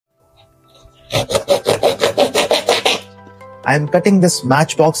I am cutting this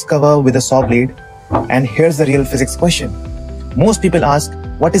matchbox cover with a saw blade, and here's the real physics question. Most people ask,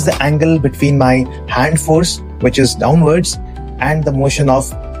 what is the angle between my hand force, which is downwards, and the motion of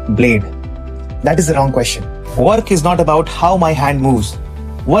blade? That is the wrong question. Work is not about how my hand moves.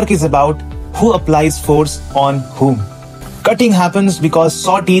 Work is about who applies force on whom. Cutting happens because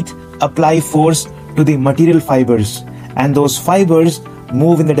saw teeth apply force to the material fibers, and those fibers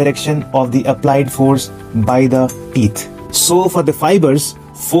move in the direction of the applied force by the teeth. So for the fibers,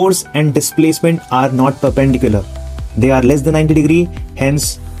 force and displacement are not perpendicular. They are less than 90 degrees,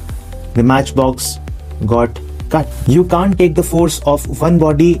 hence the matchbox got cut. You can't take the force of one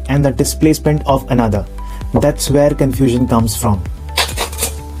body and the displacement of another. That's where confusion comes from.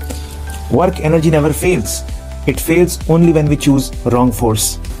 Work energy never fails. It fails only when we choose wrong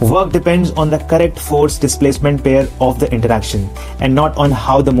force. Work depends on the correct force displacement pair of the interaction and not on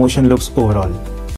how the motion looks overall.